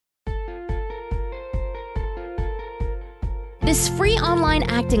This free online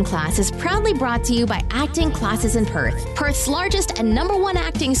acting class is proudly brought to you by Acting Classes in Perth, Perth's largest and #1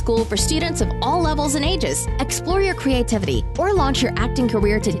 acting school for students of all levels and ages. Explore your creativity or launch your acting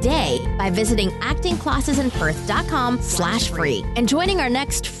career today by visiting actingclassesinperth.com/free and joining our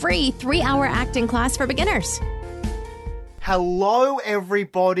next free 3-hour acting class for beginners. Hello,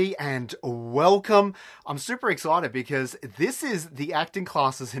 everybody, and welcome. I'm super excited because this is the Acting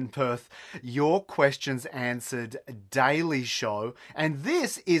Classes in Perth, Your Questions Answered daily show, and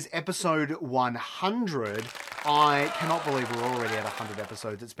this is episode 100. I cannot believe we're already at 100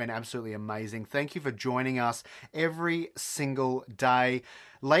 episodes. It's been absolutely amazing. Thank you for joining us every single day.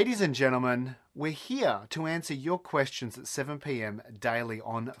 Ladies and gentlemen, we're here to answer your questions at 7 p.m. daily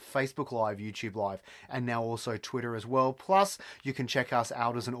on Facebook Live, YouTube Live, and now also Twitter as well. Plus, you can check us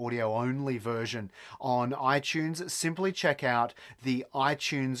out as an audio-only version on iTunes. Simply check out the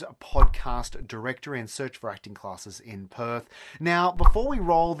iTunes podcast directory and search for Acting Classes in Perth. Now, before we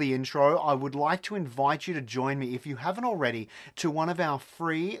roll the intro, I would like to invite you to join me, if you haven't already, to one of our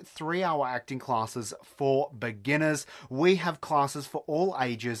free 3-hour acting classes for beginners. We have classes for all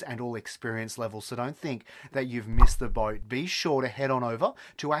ages and all experience levels, so don't think that you've missed the boat. Be sure to head on over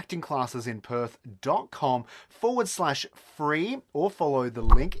to actingclassesinperth.com/free or follow the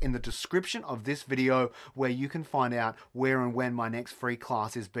link in the description of this video where you can find out where and when my next free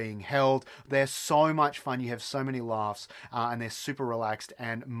class is being held. They're so much fun. You have so many laughs and they're super relaxed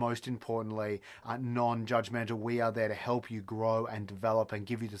and, most importantly, non-judgmental. We are there to help you grow and develop and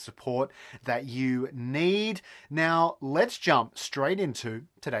give you the support that you need. Now, let's jump straight into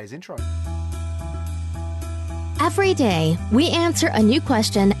today's intro. Every day, we answer a new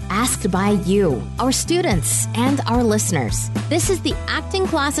question asked by you, our students, and our listeners. This is the Acting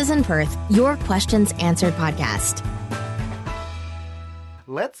Classes in Perth, Your Questions Answered podcast.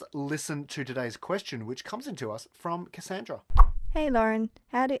 Let's listen to today's question, which comes into us from Cassandra. Hey Lauren,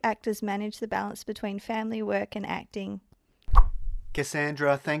 how do actors manage the balance between family, work and acting?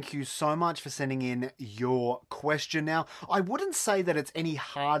 Cassandra, thank you so much for sending in your question. Now, I wouldn't say that it's any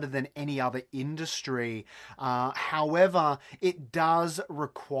harder than any other industry. However, it does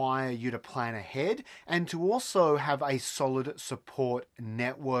require you to plan ahead and to also have a solid support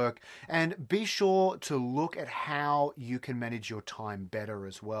network. And be sure to look at how you can manage your time better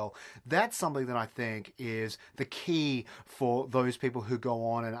as well. That's something that I think is the key for those people who go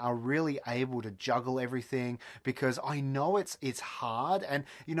on and are really able to juggle everything, because I know it's hard, and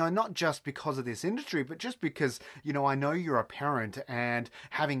not just because of this industry, but just because I know you're a parent and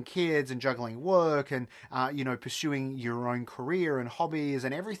having kids and juggling work and pursuing your own career and hobbies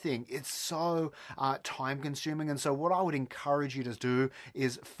and everything. It's so time consuming. And so what I would encourage you to do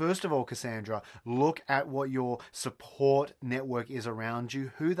is, first of all, Cassandra, look at what your support network is around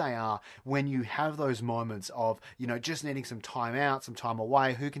you, who they are when you have those moments of just needing some time out, some time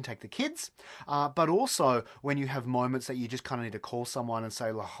away, who can take the kids, but also when you have moments that you just kind of need to call someone and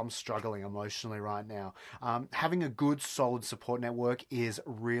say, look, I'm struggling emotionally right now. Having a good, solid support network is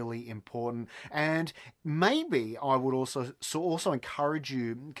really important. And maybe I would also encourage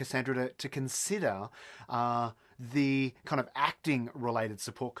you, Cassandra, to consider the kind of acting related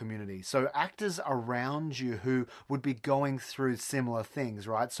support community. So actors around you who would be going through similar things,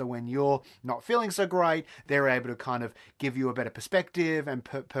 right? So when you're not feeling so great, they're able to kind of give you a better perspective and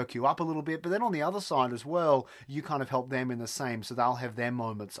perk you up a little bit. But then on the other side as well, you kind of help them in the same. So they'll have their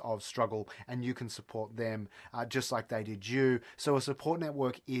moments of struggle and you can support them just like they did you. So a support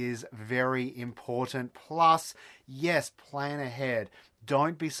network is very important. Plus, yes, plan ahead.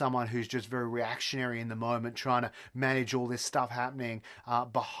 Don't be someone who's just very reactionary in the moment, trying to manage all this stuff happening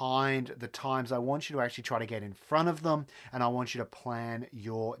behind the times. I want you to actually try to get in front of them, and I want you to plan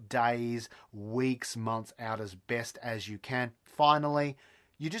your days, weeks, months out as best as you can. Finally,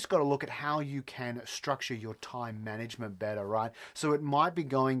 you just got to look at how you can structure your time management better, right? So it might be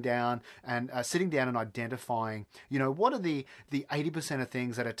going down and sitting down and identifying, what are the 80% of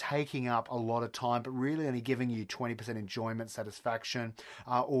things that are taking up a lot of time, but really only giving you 20% enjoyment, satisfaction,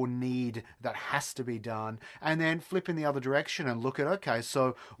 or need that has to be done. And then flip in the other direction and look at, okay,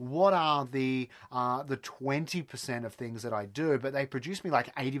 so what are the 20% of things that I do, but they produce me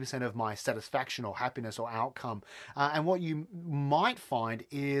like 80% of my satisfaction or happiness or outcome. And what you might find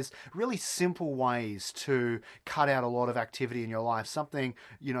is really simple ways to cut out a lot of activity in your life. Something,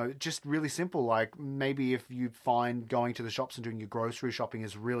 just really simple, like maybe if you find going to the shops and doing your grocery shopping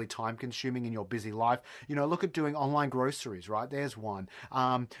is really time consuming in your busy life, look at doing online groceries, right? There's one.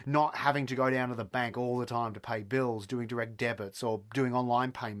 Not having to go down to the bank all the time to pay bills, doing direct debits or doing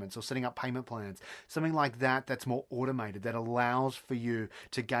online payments or setting up payment plans. Something like that that's more automated, that allows for you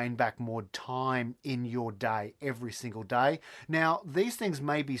to gain back more time in your day every single day. Now, these things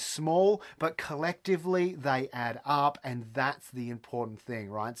may be small, but collectively they add up, and that's the important thing,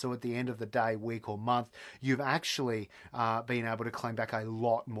 right? So at the end of the day, week or month, you've actually been able to claim back a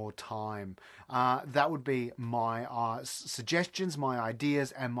lot more time. That would be my suggestions, my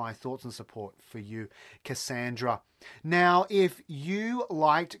ideas, and my thoughts and support for you, Cassandra. Now, if you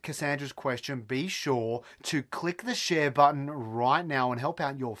liked Cassandra's question, be sure to click the share button right now and help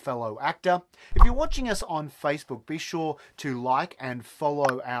out your fellow actor. If you're watching us on Facebook, be sure to like and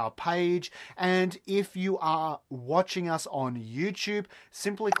follow our page. And if you are watching us on YouTube,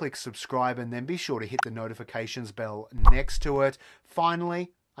 simply click subscribe and then be sure to hit the notifications bell next to it.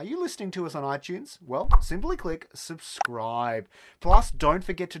 Finally, are you listening to us on iTunes? Well, simply click subscribe. Plus, don't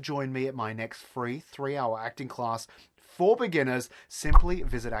forget to join me at my next free 3-hour acting class for beginners. Simply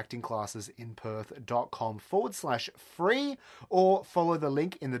visit actingclassesinperth.com/free or follow the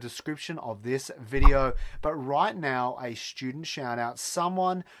link in the description of this video. But right now, a student shout out,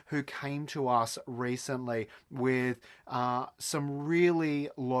 someone who came to us recently with some really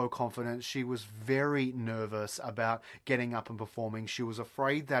low confidence. She was very nervous about getting up and performing. She was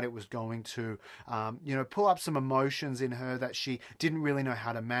afraid that it was going to, pull up some emotions in her that she didn't really know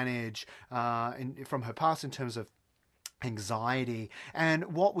how to manage from her past in terms of anxiety.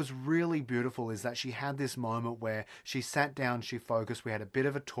 And what was really beautiful is that she had this moment where she sat down, she focused, we had a bit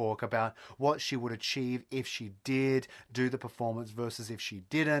of a talk about what she would achieve if she did do the performance versus if she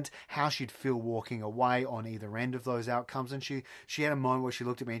didn't, how she'd feel walking away on either end of those outcomes. And she had a moment where she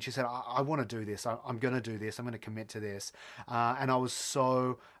looked at me and she said, I want to do this. I'm going to do this. I'm going to commit to this. And I was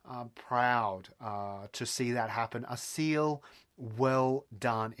so proud to see that happen. Asil, well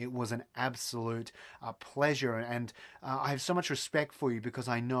done. It was an absolute pleasure, and I have so much respect for you because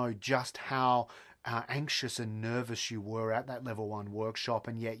I know just how anxious and nervous you were at that level 1 workshop,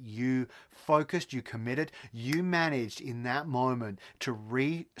 and yet you focused, you committed, you managed in that moment to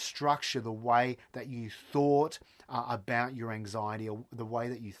restructure the way that you thought about your anxiety or the way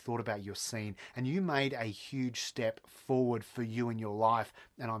that you thought about your scene, and you made a huge step forward for you in your life,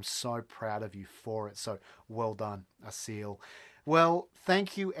 and I'm so proud of you for it. So well done, Asil. Well,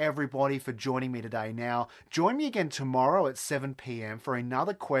 thank you everybody for joining me today. Now, join me again tomorrow at 7 p.m. for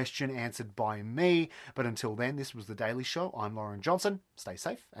another question answered by me. But until then, this was The Daily Show. I'm Lauren Johnson. Stay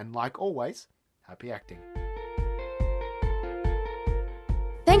safe, and like always, happy acting.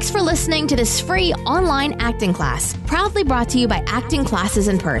 Thanks for listening to this free online acting class, proudly brought to you by Acting Classes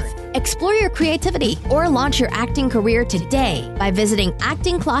in Perth. Explore your creativity or launch your acting career today by visiting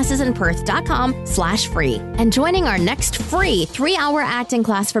actingclassesinperth.com/free and joining our next free 3-hour acting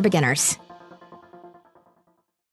class for beginners.